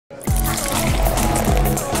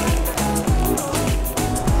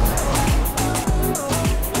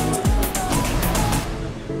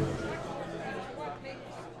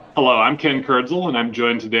Hello, I'm Ken Kurtzel, and I'm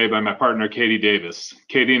joined today by my partner, Katie Davis.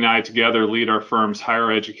 Katie and I together lead our firm's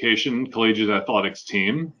higher education collegiate athletics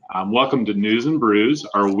team. Welcome to News and Brews,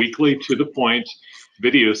 our weekly to-the-point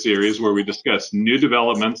video series where we discuss new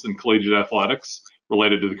developments in collegiate athletics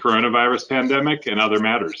related to the coronavirus pandemic and other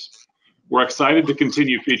matters. We're excited to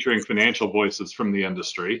continue featuring financial voices from the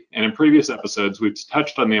industry, and in previous episodes, we've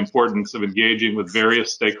touched on the importance of engaging with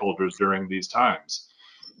various stakeholders during these times.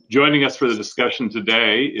 Joining us for the discussion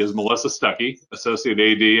today is Melissa Stuckey, Associate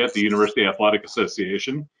AD at the University Athletic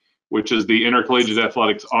Association, which is the intercollegiate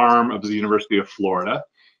athletics arm of the University of Florida,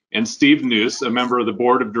 and Steve Nouss, a member of the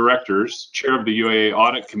Board of Directors, Chair of the UAA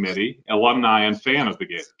Audit Committee, alumni, and fan of the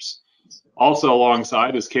Gators. Also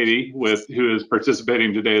alongside is Katie, who is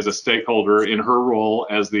participating today as a stakeholder in her role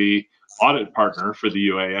as the audit partner for the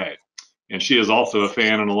UAA. And she is also a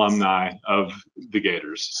fan and alumni of the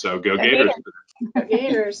Gators. So go Gators. Go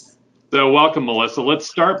Gators. So welcome, Melissa. Let's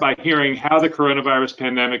start by hearing how the coronavirus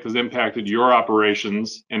pandemic has impacted your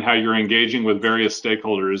operations and how you're engaging with various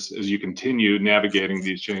stakeholders as you continue navigating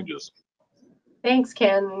these changes. Thanks,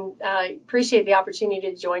 Ken. I appreciate the opportunity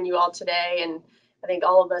to join you all today. And I think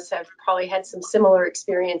all of us have probably had some similar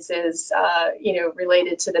experiences,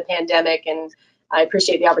 related to the pandemic. And I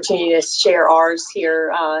appreciate the opportunity to share ours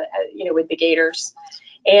here, with the Gators.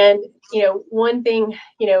 And, one thing,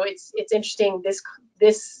 it's interesting,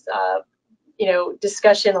 this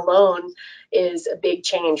discussion alone is a big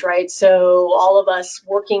change, right? So all of us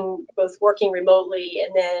both working remotely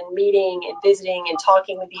and then meeting and visiting and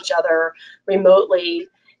talking with each other remotely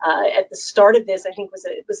at the start of this, I think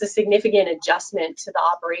was a significant adjustment to the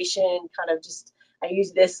operation. Kind of just, I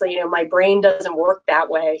use this, my brain doesn't work that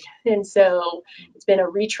way. And so it's been a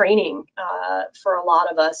retraining for a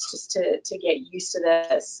lot of us just to get used to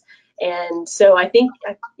this. And so I think,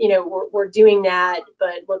 we're doing that,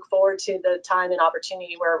 but look forward to the time and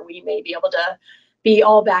opportunity where we may be able to be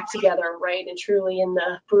all back together, right? And truly in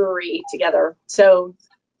the brewery together. So,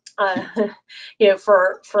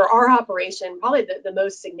 for our operation, probably the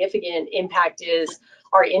most significant impact is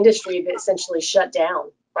our industry that essentially shut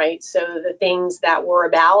down, right? So the things that we're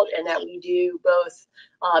about and that we do, both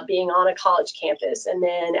being on a college campus and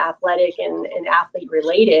then athletic and athlete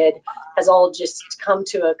related, has all just come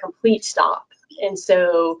to a complete stop. And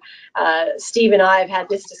so Steve and I have had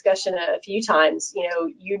this discussion a few times.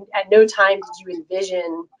 You at no time did you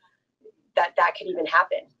envision that could even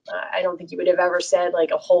happen. I don't think you would have ever said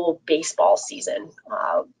like a whole baseball season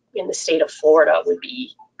in the state of Florida would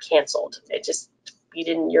be canceled. It just,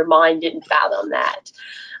 your mind didn't fathom that.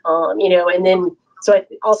 And then, so I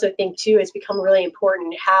also think too, it's become really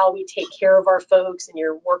important how we take care of our folks, and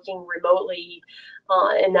you're working remotely.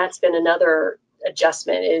 And that's been another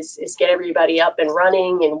adjustment is get everybody up and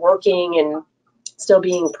running and working and still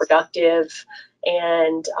being productive,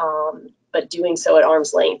 and but doing so at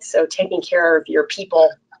arm's length. So taking care of your people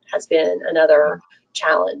has been another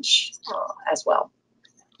challenge as well.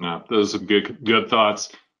 Those are good thoughts.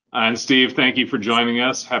 And Steve, thank you for joining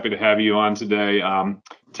us. Happy to have you on today.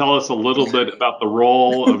 Tell us a little bit about the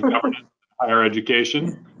role of governance in higher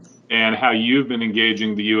education and how you've been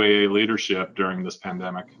engaging the UAA leadership during this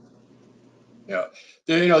pandemic. Yeah,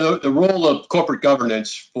 the role of corporate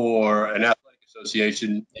governance for an athletic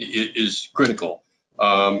association is critical.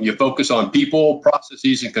 You focus on people,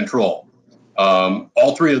 processes, and control.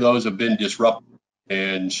 All three of those have been disrupted,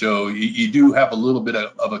 and so you do have a little bit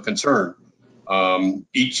of a concern.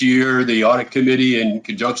 Each year, the audit committee, in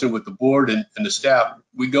conjunction with the board and the staff,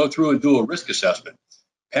 we go through and do a risk assessment.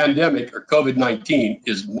 Pandemic or COVID-19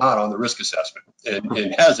 is not on the risk assessment,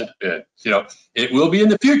 and hasn't been. It will be in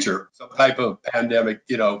the future, some type of pandemic,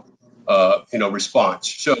 response.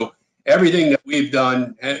 So everything that we've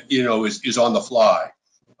done, is on the fly.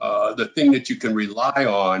 The thing that you can rely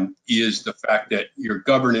on is the fact that your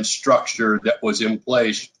governance structure that was in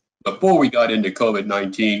place before we got into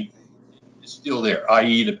COVID-19 is still there,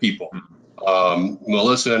 i.e. the people.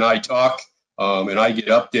 Melissa and I talk, and I get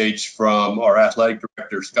updates from our athletic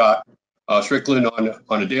director, Scott Strickland,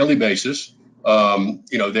 on a daily basis.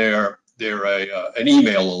 They're an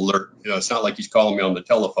email alert. It's not like he's calling me on the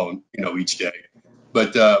telephone, each day.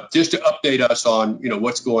 But just to update us on,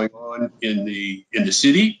 what's going on in the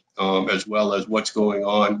city, as well as what's going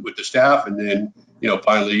on with the staff, and then,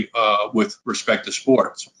 finally, with respect to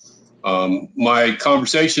sports. My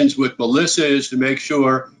conversations with Melissa is to make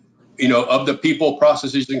sure, of the people,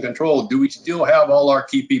 processes, and control, do we still have all our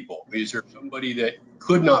key people? Is there somebody that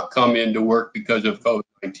could not come into work because of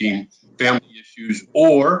COVID-19, family issues,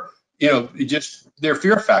 or, just their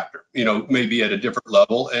fear factor, may be at a different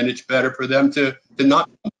level, and it's better for them to not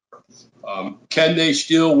work. Can they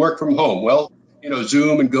still work from home? Well,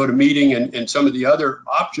 Zoom and GoToMeeting and some of the other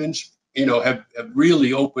options, have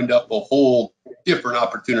really opened up a whole different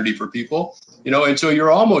opportunity for people, and so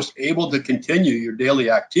you're almost able to continue your daily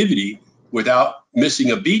activity without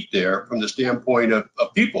missing a beat there from the standpoint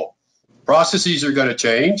of people. Processes are going to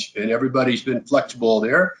change, and everybody's been flexible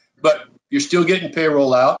there, but you're still getting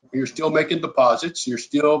payroll out, you're still making deposits, you're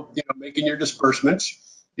still making your disbursements,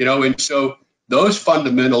 and so those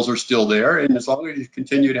fundamentals are still there. And as long as you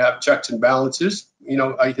continue to have checks and balances,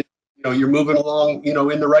 I think you're moving along in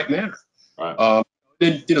the right manner. Right.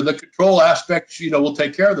 Then the control aspects will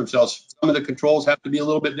take care of themselves. Some of the controls have to be a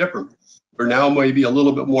little bit different. We're now maybe a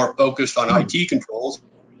little bit more focused on IT controls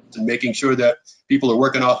and making sure that people are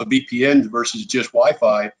working off of VPNs versus just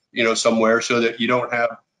Wi-Fi, somewhere, so that you don't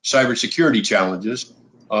have cybersecurity challenges.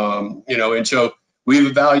 And so we've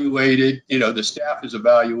evaluated, the staff has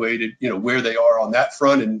evaluated, where they are on that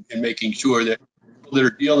front, and making sure that people that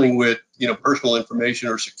are dealing with, personal information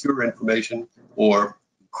or secure information or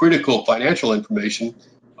critical financial information,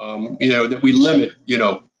 that we limit,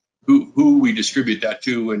 who we distribute that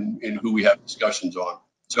to and who we have discussions on.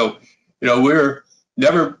 So, we're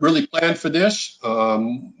never really planned for this.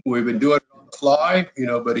 We've been doing it on the fly,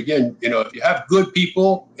 but again, if you have good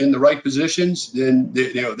people in the right positions, then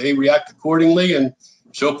they react accordingly. And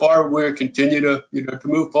so far, we're continue to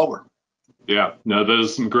move forward. Yeah, no,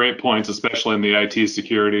 those are some great points, especially in the IT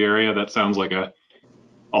security area. That sounds like a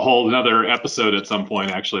whole another episode at some point,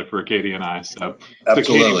 actually, for Katie and I. So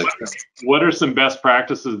Absolutely. Katie, what are some best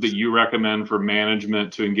practices that you recommend for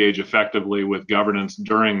management to engage effectively with governance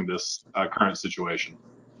during this current situation?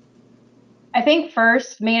 I think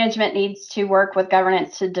first, management needs to work with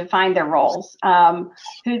governance to define their roles.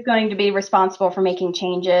 Who's going to be responsible for making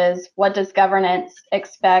changes? What does governance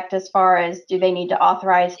expect as far as, do they need to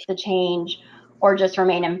authorize the change or just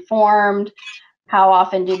remain informed? How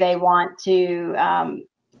often do they want to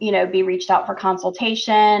be reached out for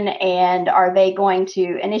consultation, and are they going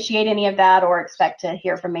to initiate any of that or expect to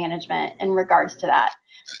hear from management in regards to that?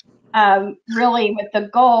 Really with the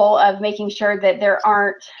goal of making sure that there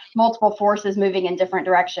aren't multiple forces moving in different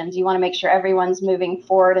directions. You want to make sure everyone's moving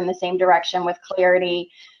forward in the same direction with clarity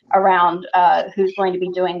around who's going to be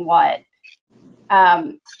doing what.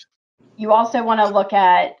 You also want to look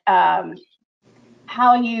at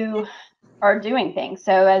how you are doing things.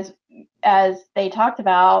 So as they talked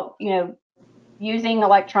about, using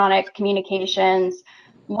electronic communications,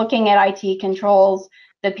 looking at IT controls,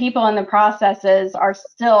 the people and the processes are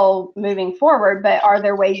still moving forward, but are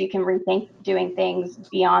there ways you can rethink doing things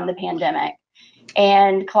beyond the pandemic?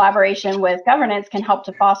 And collaboration with governance can help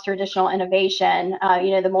to foster additional innovation.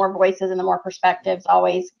 The more voices and the more perspectives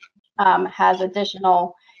always has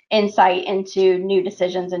additional insight into new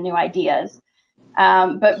decisions and new ideas.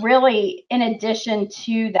 But really, in addition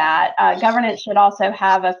to that, governance should also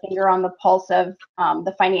have a finger on the pulse of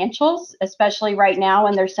the financials, especially right now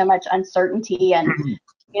when there's so much uncertainty and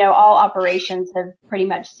all operations have pretty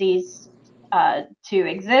much ceased to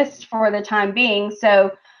exist for the time being.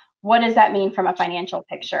 So what does that mean from a financial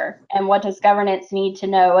picture? And what does governance need to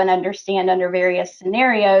know and understand under various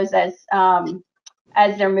scenarios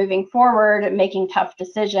as they're moving forward and making tough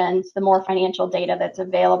decisions? The more financial data that's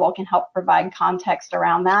available can help provide context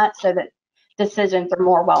around that so that decisions are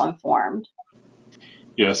more well informed.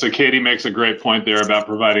 Yeah, so Katie makes a great point there about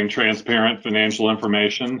providing transparent financial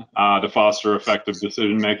information to foster effective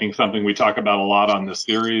decision making, something we talk about a lot on this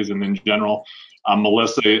series and in general.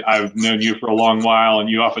 Melissa, I've known you for a long while, and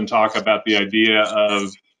you often talk about the idea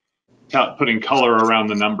of putting color around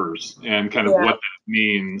the numbers and kind of what that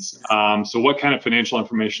means. So what kind of financial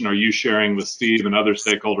information are you sharing with Steve and other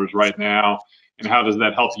stakeholders right now, and how does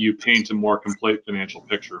that help you paint a more complete financial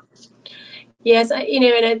picture? Yes, and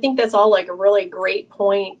I think that's all like a really great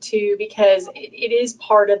point too, because it is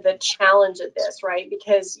part of the challenge of this, right?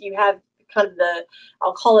 Because you have kind of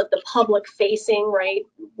I'll call it the public facing, right?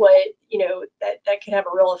 What, that could have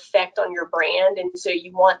a real effect on your brand. And so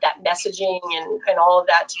you want that messaging and all of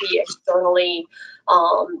that to be externally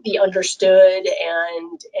be understood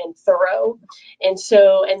and thorough. And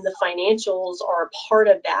the financials are a part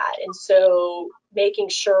of that. And so making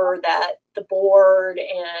sure that the board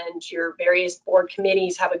and your various board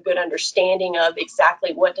committees have a good understanding of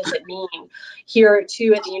exactly what does it mean. Here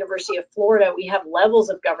too at the University of Florida, we have levels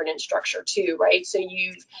of governance structure too, right? So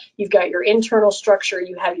you've got your internal structure,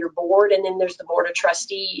 you have your board, and then there's the board of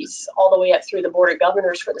trustees all the way up through the board of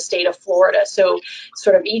governors for the state of Florida. So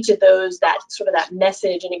sort of each of those, that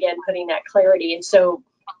message, and again, putting that clarity. And so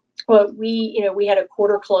But we had a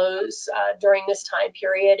quarter close during this time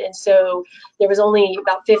period, and so there was only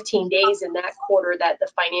about 15 days in that quarter that the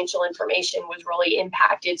financial information was really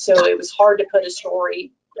impacted. So it was hard to put a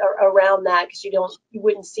story around that because you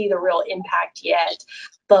wouldn't see the real impact yet.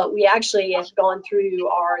 But we actually have gone through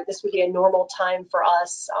this would be a normal time for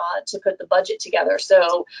us to put the budget together.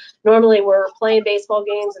 So normally we're playing baseball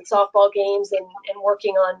games and softball games and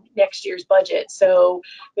working on next year's budget. So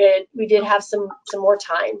we did have some more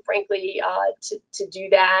time, frankly, to do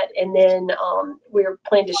that. And then we're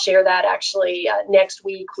planning to share that actually next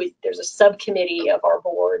week. There's a subcommittee of our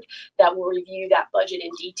board that will review that budget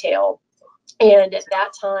in detail. And at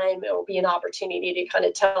that time, it will be an opportunity to kind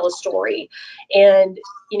of tell a story. And,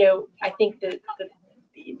 I think that the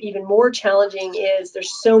even more challenging is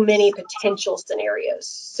there's so many potential scenarios.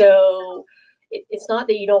 So it's not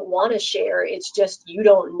that you don't want to share, it's just you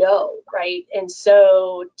don't know, right? And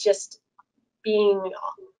so just being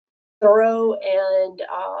thorough and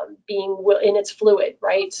and it's fluid,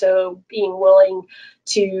 right? So being willing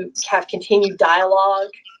to have continued dialogue.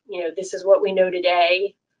 This is what we know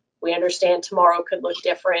today. We understand tomorrow could look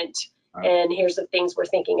different, and here's the things we're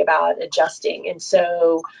thinking about adjusting. And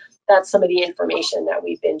so that's some of the information that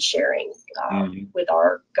we've been sharing with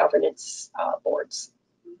our governance boards.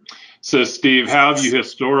 So Steve, how have you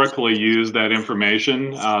historically used that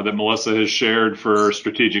information that Melissa has shared for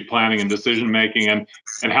strategic planning and decision making, and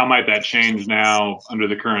how might that change now under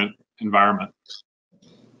the current environment?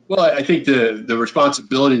 Well, I think the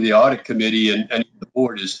responsibility of the audit committee and the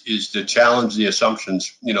board is to challenge the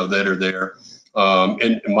assumptions, that are there.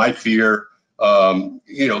 And my fear,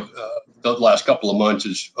 the last couple of months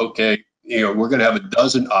is, okay, we're going to have a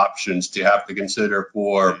dozen options to have to consider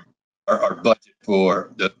for our budget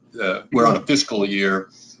for we're on a fiscal year,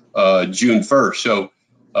 June 1st. So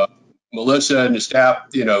Melissa and the staff,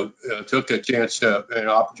 took a chance an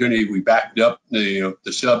opportunity. We backed up the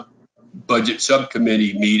budget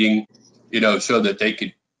subcommittee meeting, so that they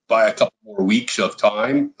could buy a couple more weeks of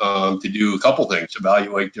time to do a couple things,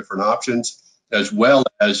 evaluate different options, as well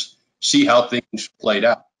as see how things played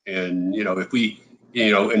out. And, if we,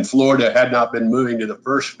 in Florida had not been moving to the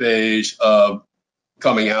first phase of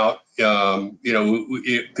coming out,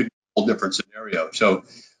 it could be a whole different scenario. So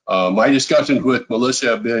my discussions with Melissa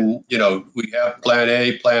have been, we have plan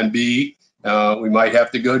A, plan B. We might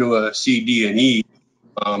have to go to a C, D, and E.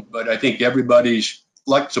 But I think everybody's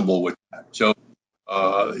flexible with that. So,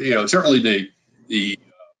 certainly the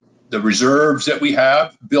reserves that we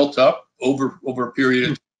have built up over a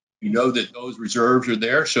period of time, that those reserves are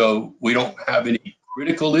there. So we don't have any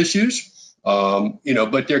critical issues,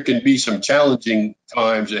 but there can be some challenging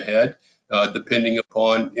times ahead, depending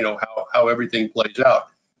upon, how everything plays out.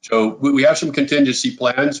 So we have some contingency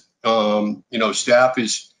plans. Staff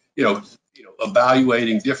is,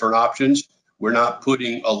 evaluating different options. We're not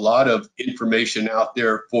putting a lot of information out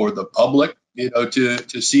there for the public,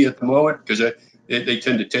 to see at the moment, because they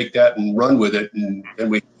tend to take that and run with it,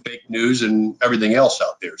 and we fake news and everything else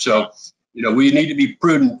out there. So, we need to be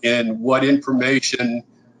prudent in what information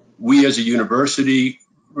we as a university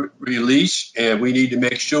release, and we need to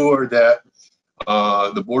make sure that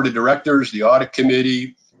the board of directors, the audit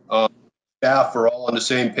committee, staff are all on the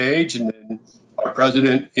same page, and then our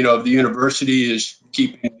president, of the university is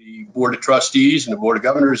keeping the board of trustees and the board of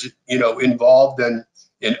governors, involved and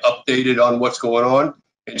updated on what's going on.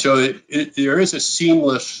 And so there is a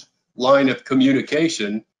seamless line of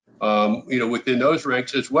communication, within those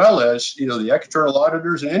ranks, as well as, the external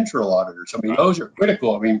auditors and internal auditors. I mean, those are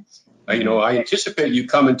critical. I mean, I anticipate you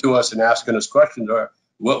coming to us and asking us questions.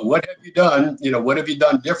 What have you done? What have you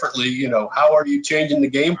done differently? How are you changing the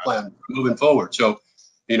game plan moving forward? So,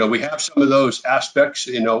 we have some of those aspects,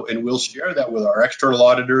 and we'll share that with our external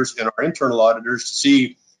auditors and our internal auditors to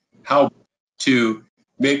see how to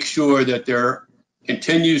make sure that there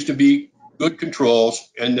continues to be good controls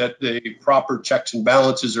and that the proper checks and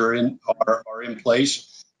balances are in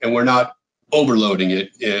place, and we're not overloading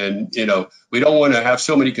it. And, we don't want to have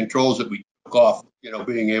so many controls that we took off,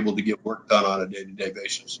 being able to get work done on a day-to-day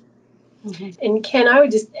basis. And Ken, I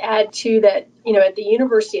would just add too that, at the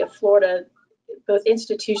University of Florida, both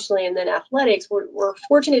institutionally and then athletics, we're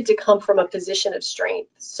fortunate to come from a position of strength.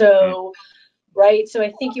 So, right. So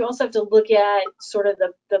I think you also have to look at sort of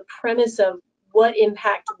the premise of what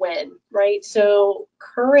impact when, right? So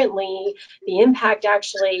currently the impact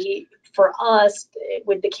actually for us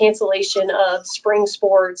with the cancellation of spring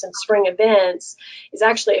sports and spring events is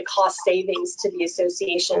actually a cost savings to the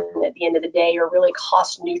association at the end of the day, or really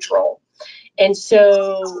cost neutral. And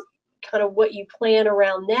so kind of what you plan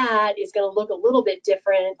around that is going to look a little bit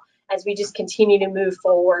different as we just continue to move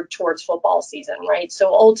forward towards football season, right?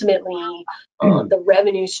 So ultimately, the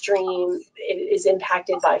revenue stream is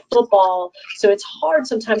impacted by football. So it's hard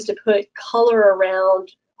sometimes to put color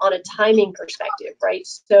around on a timing perspective, right?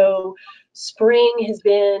 So spring has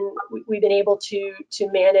been, we've been able to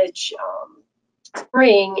manage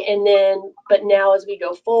spring, and then, but now as we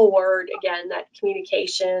go forward, again, that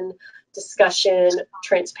communication, discussion,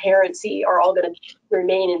 transparency are all going to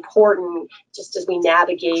remain important just as we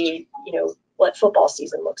navigate, what football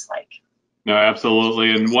season looks like. No,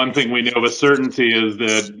 absolutely. And one thing we know with certainty is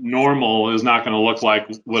that normal is not going to look like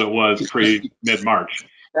what it was mid-March.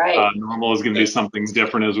 Right. Normal is going to be something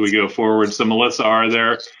different as we go forward. So Melissa,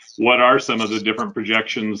 what are some of the different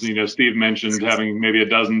projections? Steve mentioned having maybe a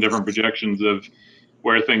dozen different projections of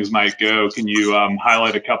where things might go. Can you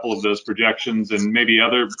highlight a couple of those projections and maybe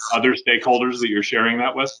other stakeholders that you're sharing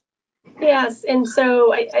that with? Yes, and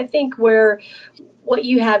so I think what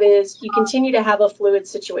you have is you continue to have a fluid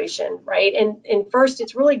situation, right? And first,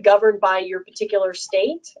 it's really governed by your particular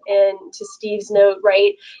state. And to Steve's note,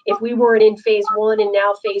 right, if we weren't in phase 1 and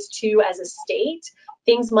now phase 2 as a state,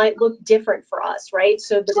 things might look different for us, right?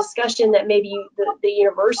 So the discussion that maybe the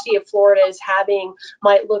University of Florida is having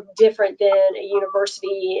might look different than a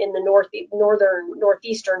university in the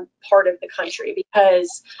northeastern part of the country,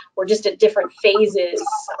 because we're just at different phases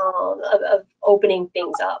of opening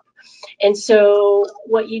things up. And so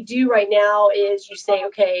what you do right now is you say,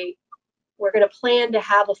 okay, we're going to plan to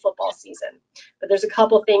have a football season, but there's a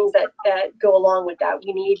couple things that go along with that.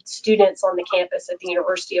 We need students on the campus at the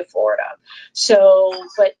University of Florida. So,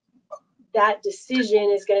 but that decision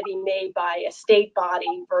is going to be made by a state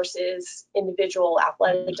body versus individual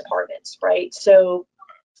athletic departments, right? So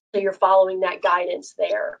you're following that guidance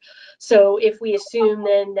there. So if we assume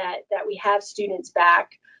then that we have students back,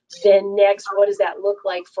 then next, what does that look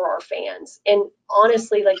like for our fans? And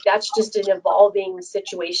honestly, that's just an evolving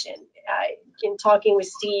situation. In talking with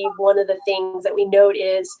Steve, one of the things that we note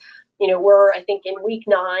is, we're, I think, in week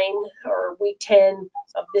 9 or week 10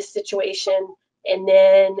 of this situation. And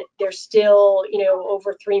then there's still,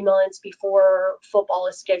 over 3 months before football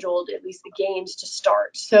is scheduled, at least the games to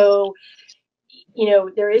start. So,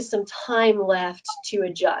 there is some time left to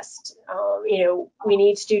adjust. We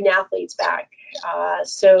need student athletes back.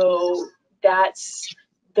 So that's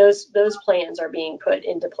those plans are being put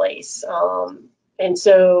into place. And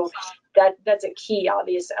so that's a key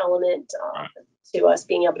obvious element to us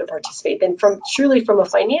being able to participate. Then from a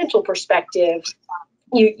financial perspective,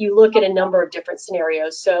 you look at a number of different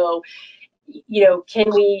scenarios. So,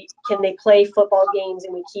 can they play football games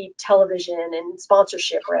and we keep television and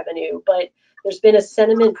sponsorship revenue? But there's been a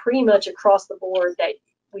sentiment pretty much across the board that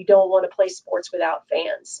we don't want to play sports without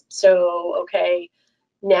fans. So, okay,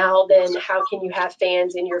 now then how can you have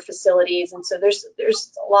fans in your facilities? And so there's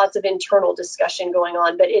lots of internal discussion going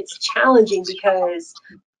on, but it's challenging because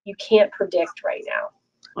you can't predict right now.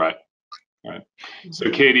 Right.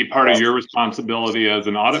 So Katie, part of your responsibility as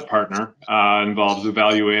an audit partner involves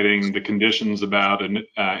evaluating the conditions about an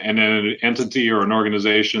entity or an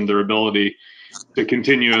organization, their ability to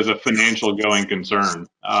continue as a financial going concern.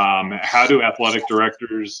 How do athletic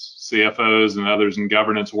directors, CFOs, and others in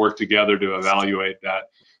governance work together to evaluate that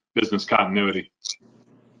business continuity?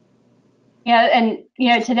 Yeah,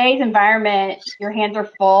 and today's environment, your hands are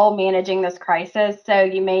full managing this crisis, so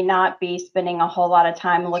you may not be spending a whole lot of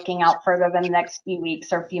time looking out further than the next few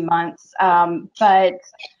weeks or few months. But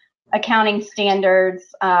accounting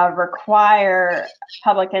standards require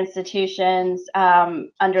public institutions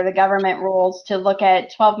under the government rules to look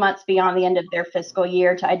at 12 months beyond the end of their fiscal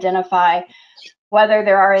year to identify whether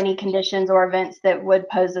there are any conditions or events that would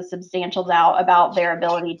pose a substantial doubt about their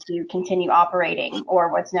ability to continue operating,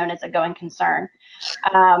 or what's known as a going concern.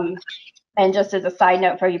 And just as a side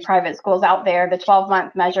note for you private schools out there, the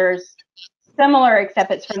 12-month measure's similar,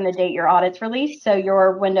 except it's from the date your audit's released. So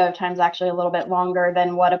your window of time is actually a little bit longer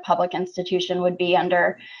than what a public institution would be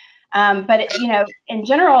under. But in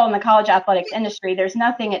general, in the college athletics industry, there's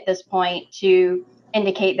nothing at this point to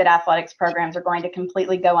indicate that athletics programs are going to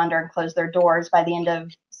completely go under and close their doors by the end of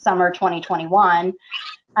summer 2021.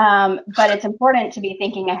 But it's important to be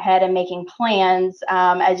thinking ahead and making plans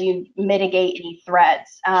as you mitigate any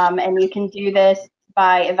threats. And you can do this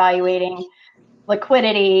by evaluating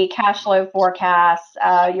liquidity, cash flow forecasts,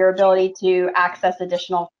 your ability to access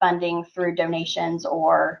additional funding through donations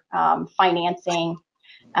or financing,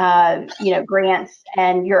 grants,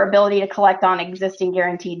 and your ability to collect on existing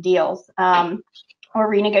guaranteed deals, or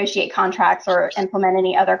renegotiate contracts or implement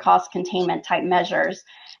any other cost containment type measures.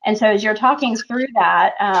 And so as you're talking through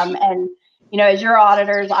that, and as your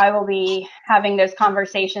auditors, I will be having those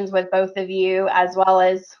conversations with both of you as well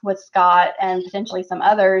as with Scott and potentially some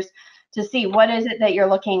others to see what is it that you're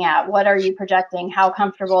looking at, what are you projecting, how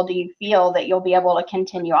comfortable do you feel that you'll be able to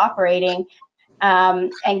continue operating,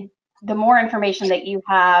 and the more information that you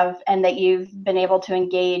have and that you've been able to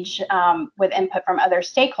engage with input from other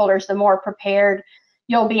stakeholders, the more prepared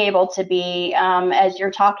you'll be able to be as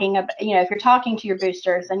you're talking about, if you're talking to your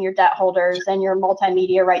boosters and your debt holders and your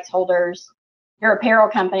multimedia rights holders, your apparel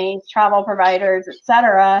companies, travel providers, et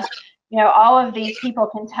cetera, all of these people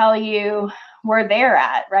can tell you where they're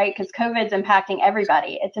at, right? Because COVID's impacting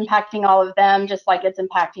everybody. It's impacting all of them just like it's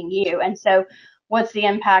impacting you. And so what's the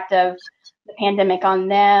impact of the pandemic on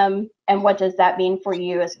them, and what does that mean for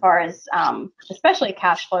you as far as especially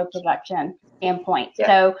cash flow projection standpoint? Yeah.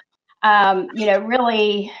 So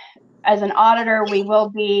really, as an auditor, we will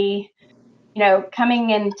be, coming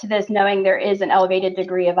into this knowing there is an elevated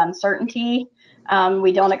degree of uncertainty.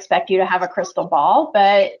 We don't expect you to have a crystal ball,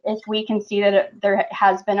 but if we can see that there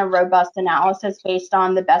has been a robust analysis based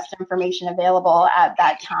on the best information available at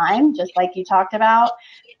that time, just like you talked about,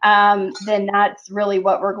 then that's really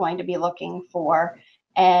what we're going to be looking for.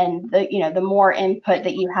 And the more input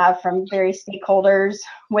that you have from various stakeholders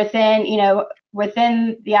within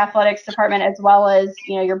the athletics department, as well as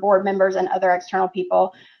your board members and other external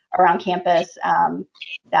people around campus,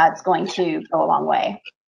 that's going to go a long way.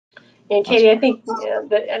 And Katie, I think,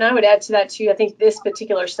 and I would add to that too, I think this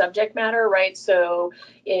particular subject matter, right? So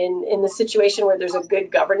in the situation where there's a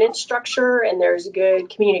good governance structure and there's good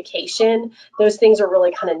communication, those things are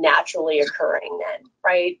really kind of naturally occurring then,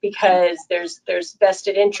 right? Because there's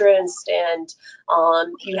vested interest, and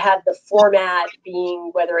you have the format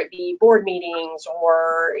being, whether it be board meetings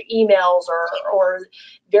or emails or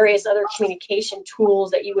various other communication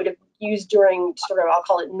tools that you would have used during sort of, I'll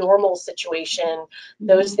call it normal situation.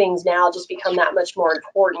 Those things now just become that much more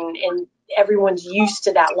important, and everyone's used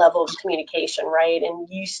to that level of communication, right? And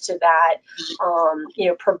used to that,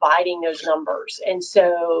 providing those numbers. And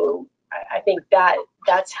so I think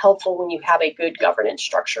that's helpful when you have a good governance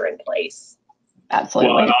structure in place.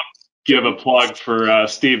 Absolutely. Well, and I'll give a plug for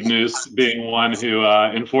Steve Nouss being one who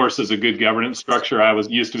enforces a good governance structure. I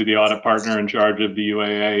used to be the audit partner in charge of the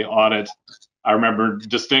UAA audit. I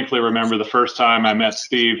distinctly remember the first time I met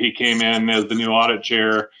Steve. He came in as the new audit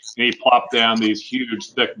chair, and he plopped down these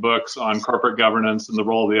huge, thick books on corporate governance and the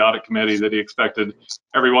role of the audit committee that he expected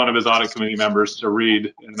every one of his audit committee members to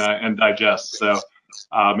read and digest. So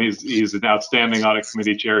he's an outstanding audit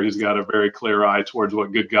committee chair. He's got a very clear eye towards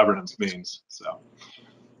what good governance means. So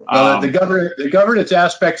the governance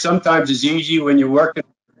aspect sometimes is easy when you're working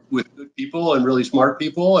with good people and really smart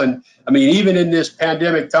people. And I mean, even in this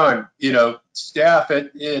pandemic time, staff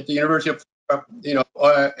at the University of,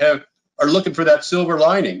 are looking for that silver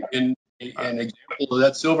lining. And an example of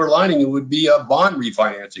that silver lining would be a bond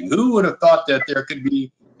refinancing. Who would have thought that there could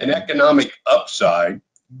be an economic upside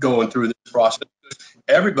going through this process?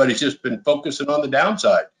 Everybody's just been focusing on the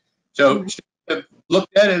downside. So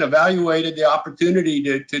looked at and evaluated the opportunity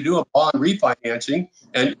to do a bond refinancing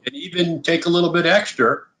and even take a little bit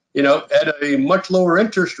extra, at a much lower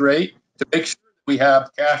interest rate to make sure that we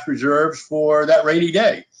have cash reserves for that rainy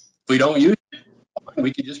day. If we don't use it,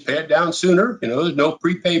 we can just pay it down sooner. There's no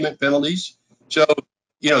prepayment penalties. So,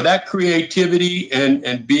 that creativity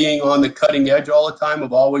and being on the cutting edge all the time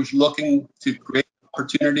of always looking to create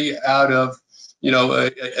opportunity out of,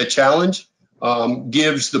 a challenge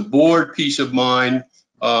gives the board peace of mind,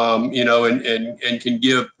 and can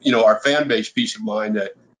give, our fan base peace of mind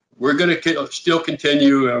that we're going to still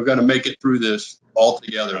continue and we're going to make it through this all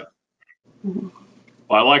together.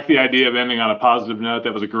 Well, I like the idea of ending on a positive note.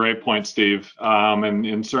 That was a great point, Steve,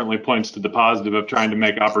 and certainly points to the positive of trying to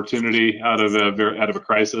make opportunity out of a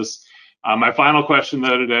crisis. My final question,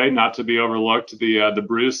 though, today, not to be overlooked, the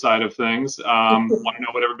Brews side of things. Want to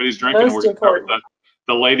know what everybody's drinking. Most We're going to start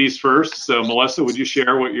the ladies first. So, Melissa, would you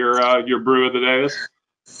share what your brew of the day is?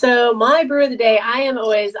 So my brew of the day, I am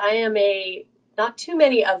a, not too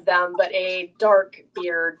many of them, but a dark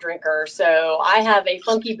beer drinker. So I have a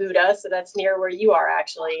Funky Buddha, so that's near where you are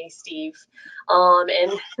actually, Steve.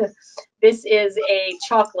 And this is a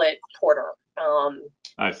chocolate porter.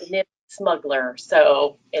 Nice. Nip Smuggler.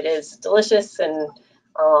 So it is delicious and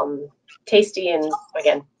tasty. And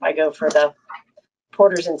again, I go for the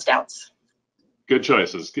porters and stouts. Good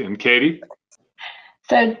choices. And Katie?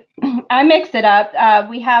 So I mixed it up.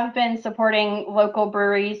 We have been supporting local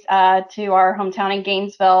breweries to our hometown in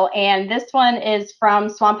Gainesville, and this one is from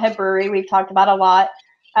Swamphead Brewery. We've talked about a lot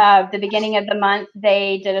the beginning of the month,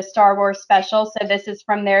 they did a Star Wars special. So this is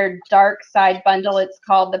from their Dark Side bundle. It's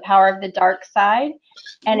called The Power of the Dark Side,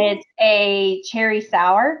 and it's a cherry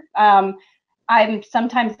sour. I'm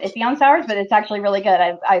sometimes iffy on sours, but it's actually really good.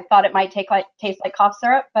 I thought it might taste like cough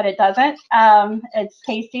syrup, but it doesn't. It's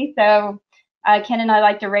tasty. So Ken and I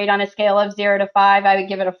like to rate on a scale of 0 to 5. I would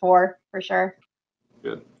give it a 4 for sure.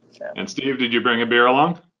 Good. And Steve, did you bring a beer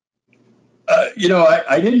along?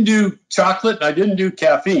 I didn't do chocolate and I didn't do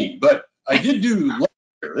caffeine, but I did do light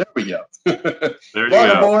beer. There we go. There you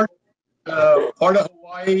go. Aboard, part of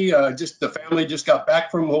Hawaii. Just the family just got back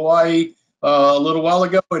from Hawaii a little while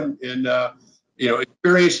ago, and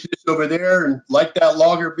experienced this over there and liked that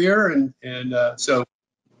lager beer, and so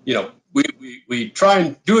we try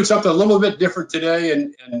and doing something a little bit different today,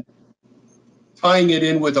 and tying it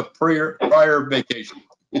in with a prior vacation.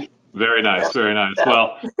 Very nice, very nice.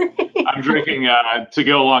 Well, I'm drinking to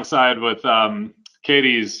go alongside with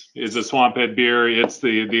Katie's is a Swamphead beer. It's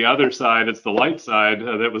the other side, it's the light side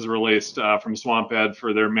that was released from Swamphead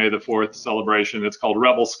for their May the 4th celebration. It's called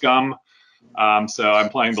Rebel Scum. So I'm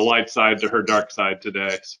playing the light side to her dark side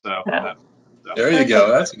today. So there you go.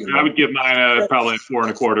 That's a good one. I would give mine probably a 4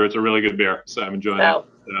 1/4. It's a really good beer, so I'm enjoying it.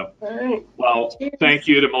 So, well, thank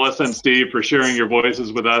you to Melissa and Steve for sharing your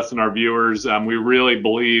voices with us and our viewers. We really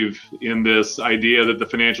believe in this idea that the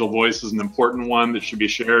financial voice is an important one that should be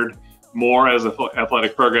shared more as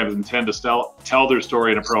athletic programs intend to tell their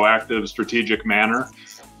story in a proactive, strategic manner.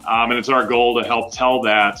 And it's our goal to help tell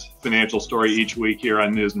that financial story each week here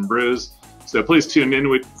on News and Brews. So please tune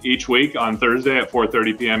in each week on Thursday at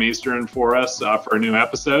 4:30 p.m. Eastern for us for a new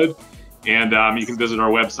episode. And you can visit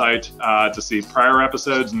our website to see prior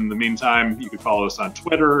episodes. In the meantime, you can follow us on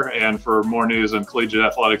Twitter and for more news on collegiate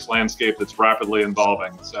athletics landscape that's rapidly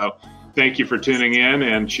evolving. So thank you for tuning in,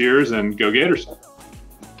 and cheers, and go Gators.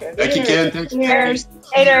 Thank you, Ken. Thank you. Cheers.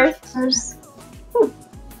 Gators.